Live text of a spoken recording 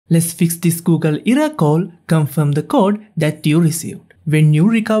Let's fix this Google error call. Confirm the code that you received. When you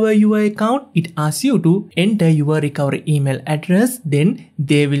recover your account, it asks you to enter your recovery email address. Then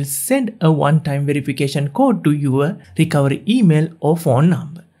they will send a one-time verification code to your recovery email or phone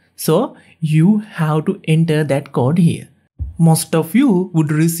number. So you have to enter that code here. Most of you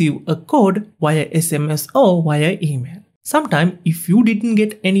would receive a code via SMS or via email. Sometimes if you didn't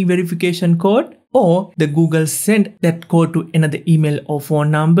get any verification code or the Google sent that code to another email or phone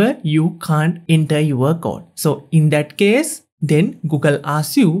number, you can't enter your code. So in that case, then Google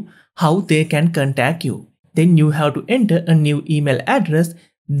asks you how they can contact you. Then you have to enter a new email address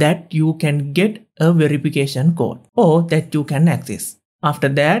that you can get a verification code or that you can access. After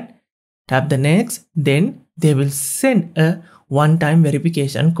that, tap the next, then they will send a one-time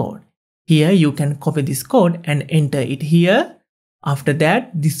verification code. Here you can copy this code and enter it here. After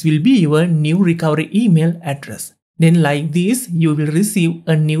that, this will be your new recovery email address. Then like this, you will receive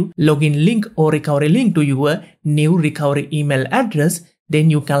a new login link or recovery link to your new recovery email address. Then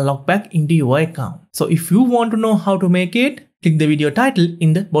you can log back into your account. So if you want to know how to make it, click the video title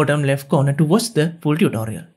in the bottom left corner to watch the full tutorial.